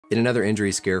In another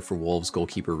injury scare for Wolves,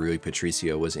 goalkeeper Rui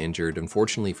Patricio was injured,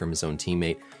 unfortunately from his own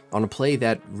teammate, on a play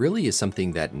that really is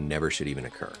something that never should even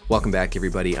occur. Welcome back,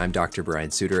 everybody. I'm Dr. Brian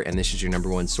Sutterer, and this is your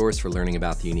 #1 source for learning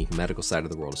about the unique medical side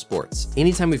of the world of sports.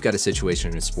 Anytime we've got a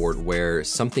situation in a sport where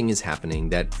something is happening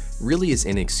that really is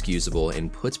inexcusable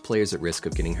and puts players at risk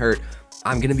of getting hurt,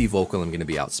 I'm going to be vocal, I'm going to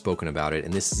be outspoken about it,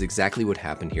 and this is exactly what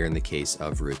happened here in the case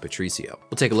of Rui Patricio.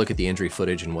 We'll take a look at the injury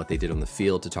footage and what they did on the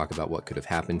field to talk about what could have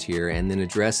happened here, and then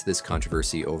address this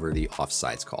controversy over the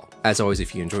offsides call. As always,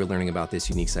 if you enjoy learning about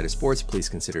this unique side of sports, please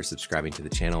consider subscribing to the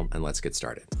channel, and let's get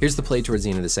started. Here's the play towards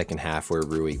the end of the second half where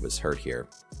Rui was hurt here.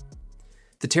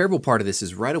 The terrible part of this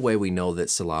is right away we know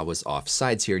that Salah was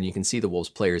offsides here, and you can see the Wolves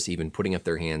players even putting up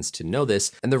their hands to know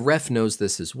this, and the ref knows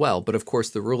this as well, but of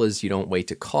course the rule is you don't wait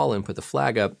to call and put the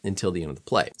flag up until the end of the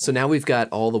play. So now we've got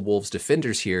all the Wolves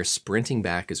defenders here sprinting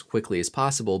back as quickly as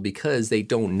possible because they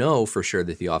don't know for sure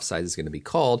that the offside is going to be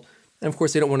called, and of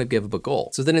course they don't want to give up a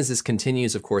goal. So then as this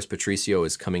continues, of course, Patricio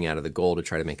is coming out of the goal to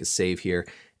try to make a save here,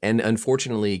 and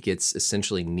unfortunately gets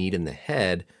essentially kneed in the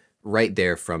head right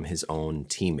there from his own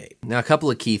teammate. Now, a couple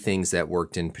of key things that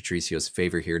worked in Patricio's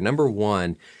favor here. Number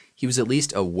one, he was at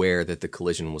least aware that the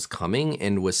collision was coming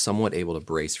and was somewhat able to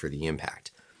brace for the impact.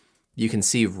 You can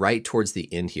see right towards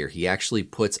the end here, he actually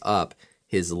puts up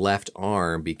his left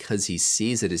arm because he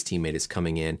sees that his teammate is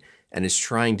coming in and is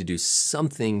trying to do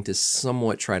something to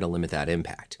somewhat try to limit that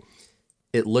impact.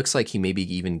 It looks like he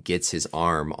maybe even gets his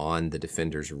arm on the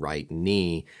defender's right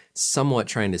knee, somewhat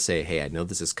trying to say, hey, I know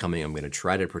this is coming. I'm going to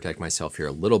try to protect myself here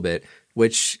a little bit,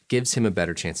 which gives him a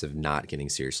better chance of not getting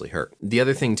seriously hurt. The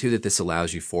other thing, too, that this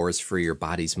allows you for is for your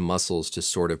body's muscles to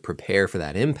sort of prepare for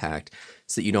that impact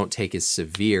so that you don't take as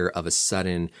severe of a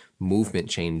sudden movement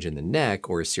change in the neck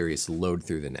or a serious load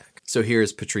through the neck. So here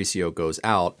as Patricio goes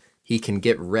out, he can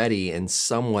get ready and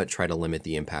somewhat try to limit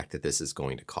the impact that this is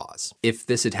going to cause. If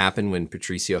this had happened when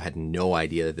Patricio had no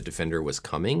idea that the defender was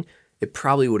coming, it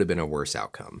probably would have been a worse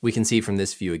outcome. We can see from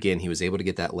this view again, he was able to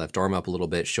get that left arm up a little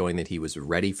bit, showing that he was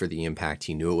ready for the impact.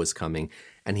 He knew it was coming,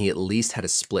 and he at least had a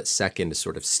split second to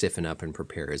sort of stiffen up and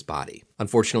prepare his body.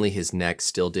 Unfortunately, his neck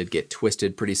still did get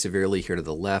twisted pretty severely here to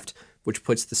the left, which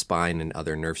puts the spine and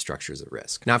other nerve structures at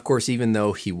risk. Now, of course, even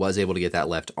though he was able to get that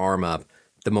left arm up,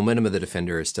 the momentum of the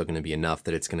defender is still going to be enough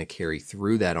that it's going to carry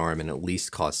through that arm and at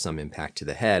least cause some impact to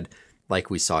the head,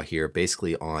 like we saw here,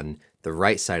 basically on the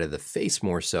right side of the face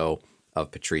more so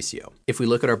of Patricio. If we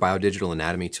look at our biodigital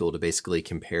anatomy tool to basically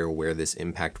compare where this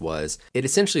impact was, it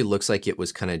essentially looks like it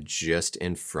was kind of just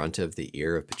in front of the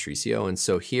ear of Patricio. And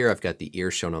so here I've got the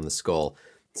ear shown on the skull.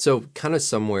 So kind of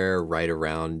somewhere right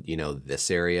around,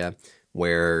 this area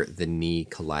where the knee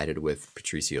collided with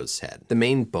Patricio's head. The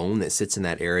main bone that sits in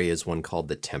that area is one called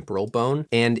the temporal bone,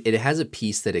 and it has a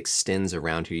piece that extends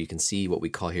around here. You can see what we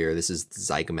call here, this is the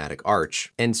zygomatic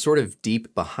arch, and sort of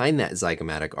deep behind that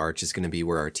zygomatic arch is going to be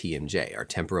where our TMJ, our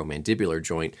temporomandibular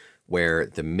joint, where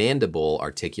the mandible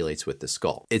articulates with the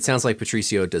skull. It sounds like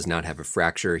Patricio does not have a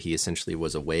fracture. He essentially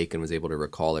was awake and was able to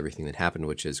recall everything that happened,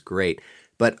 which is great.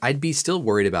 But I'd be still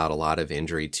worried about a lot of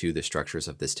injury to the structures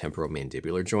of this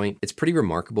temporomandibular joint. It's pretty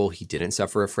remarkable he didn't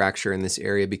suffer a fracture in this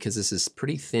area because this is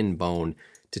pretty thin bone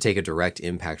to take a direct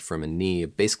impact from a knee,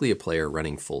 basically a player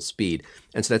running full speed.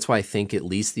 And so that's why I think at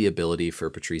least the ability for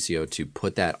Patricio to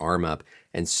put that arm up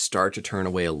and start to turn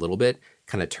away a little bit,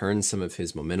 kind of turn some of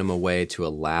his momentum away to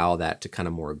allow that to kind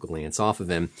of more glance off of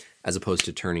him as opposed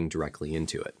to turning directly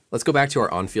into it. Let's go back to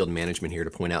our on-field management here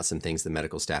to point out some things the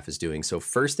medical staff is doing. So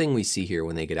first thing we see here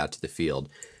when they get out to the field,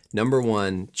 number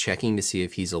one, checking to see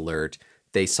if he's alert.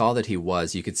 They saw that he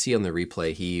was. You could see on the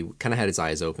replay, he kind of had his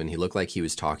eyes open. He looked like he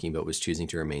was talking, but was choosing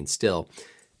to remain still.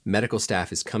 Medical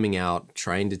staff is coming out,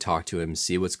 trying to talk to him,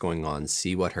 see what's going on,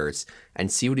 see what hurts,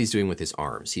 and see what he's doing with his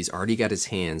arms. He's already got his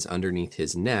hands underneath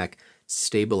his neck,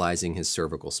 stabilizing his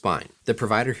cervical spine. The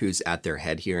provider who's at their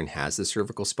head here and has the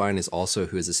cervical spine is also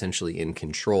who is essentially in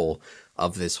control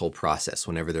of this whole process.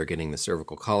 Whenever they're getting the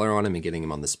cervical collar on him and getting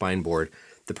him on the spine board,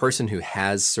 the person who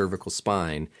has cervical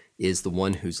spine is the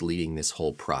one who's leading this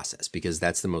whole process, because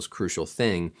that's the most crucial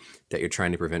thing that you're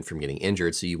trying to prevent from getting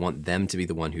injured. So you want them to be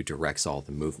the one who directs all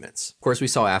the movements. Of course, we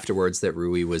saw afterwards that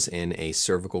Rui was in a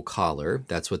cervical collar.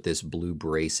 That's what this blue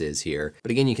brace is here.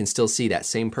 But again, you can still see that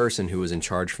same person who was in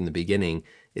charge from the beginning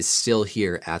is still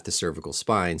here at the cervical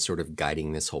spine, sort of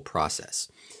guiding this whole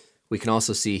process. We can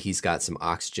also see he's got some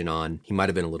oxygen on. He might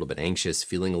have been a little bit anxious,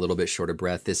 feeling a little bit short of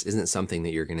breath. This isn't something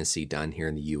that you're going to see done here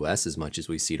in the US as much as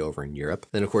we see it over in Europe.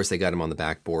 Then, of course, they got him on the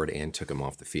backboard and took him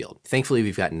off the field. Thankfully,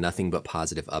 we've got nothing but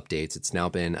positive updates. It's now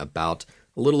been about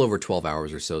a little over 12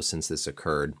 hours or so since this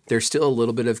occurred. There's still a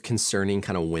little bit of concerning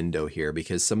kind of window here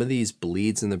because some of these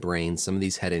bleeds in the brain, some of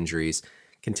these head injuries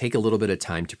can take a little bit of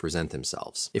time to present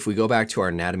themselves. If we go back to our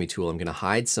anatomy tool, I'm going to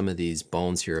hide some of these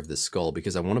bones here of the skull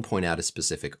because I want to point out a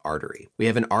specific artery. We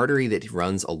have an artery that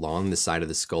runs along the side of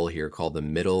the skull here called the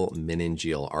middle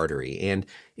meningeal artery, and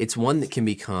it's one that can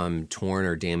become torn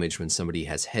or damaged when somebody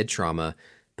has head trauma,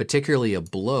 particularly a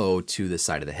blow to the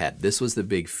side of the head. This was the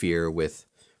big fear with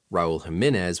Raul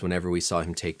Jimenez whenever we saw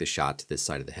him take the shot to this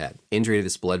side of the head. Injury to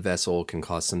this blood vessel can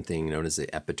cause something known as the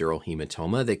epidural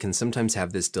hematoma that can sometimes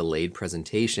have this delayed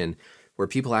presentation where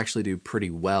people actually do pretty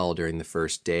well during the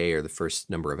first day or the first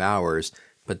number of hours,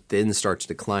 but then start to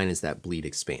decline as that bleed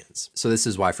expands. So this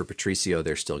is why for Patricio,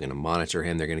 they're still going to monitor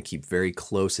him. They're going to keep very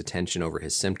close attention over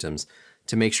his symptoms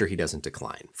to make sure he doesn't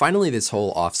decline. Finally, this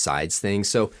whole offsides thing.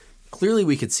 So clearly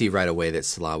we could see right away that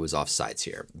Salah was offsides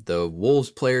here. The Wolves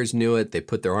players knew it. They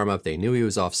put their arm up. They knew he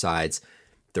was offsides.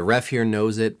 The ref here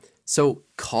knows it. So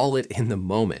call it in the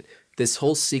moment. This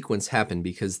whole sequence happened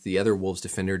because the other Wolves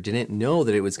defender didn't know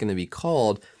that it was going to be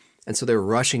called. And so they're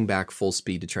rushing back full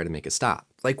speed to try to make a stop.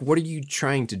 Like, what are you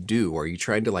trying to do? Are you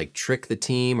trying to like trick the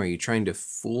team? Are you trying to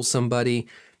fool somebody?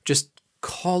 Just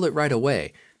call it right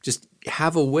away. Just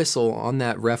have a whistle on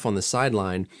that ref on the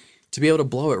sideline to be able to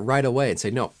blow it right away and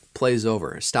say, no, play's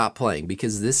over, stop playing,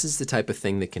 because this is the type of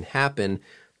thing that can happen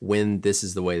when this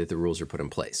is the way that the rules are put in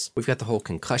place. We've got the whole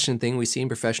concussion thing we see in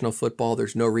professional football.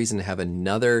 There's no reason to have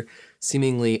another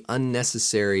seemingly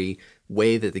unnecessary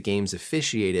way that the game's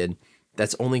officiated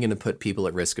that's only going to put people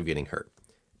at risk of getting hurt.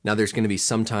 Now, there's going to be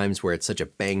some times where it's such a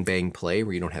bang-bang play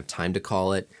where you don't have time to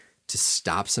call it to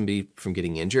stop somebody from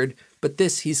getting injured. But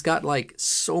this, he's got like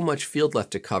so much field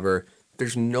left to cover.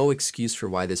 There's no excuse for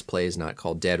why this play is not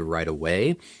called dead right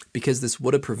away, because this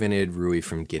would have prevented Rui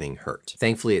from getting hurt.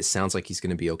 Thankfully, it sounds like he's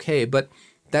going to be okay, but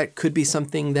that could be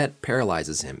something that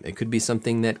paralyzes him. It could be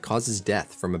something that causes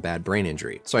death from a bad brain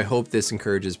injury. So I hope this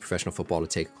encourages professional football to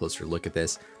take a closer look at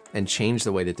this and change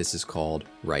the way that this is called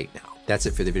right now. That's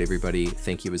it for the video, everybody.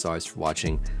 Thank you as always for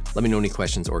watching. Let me know any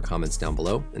questions or comments down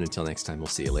below. And until next time, we'll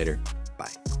see you later.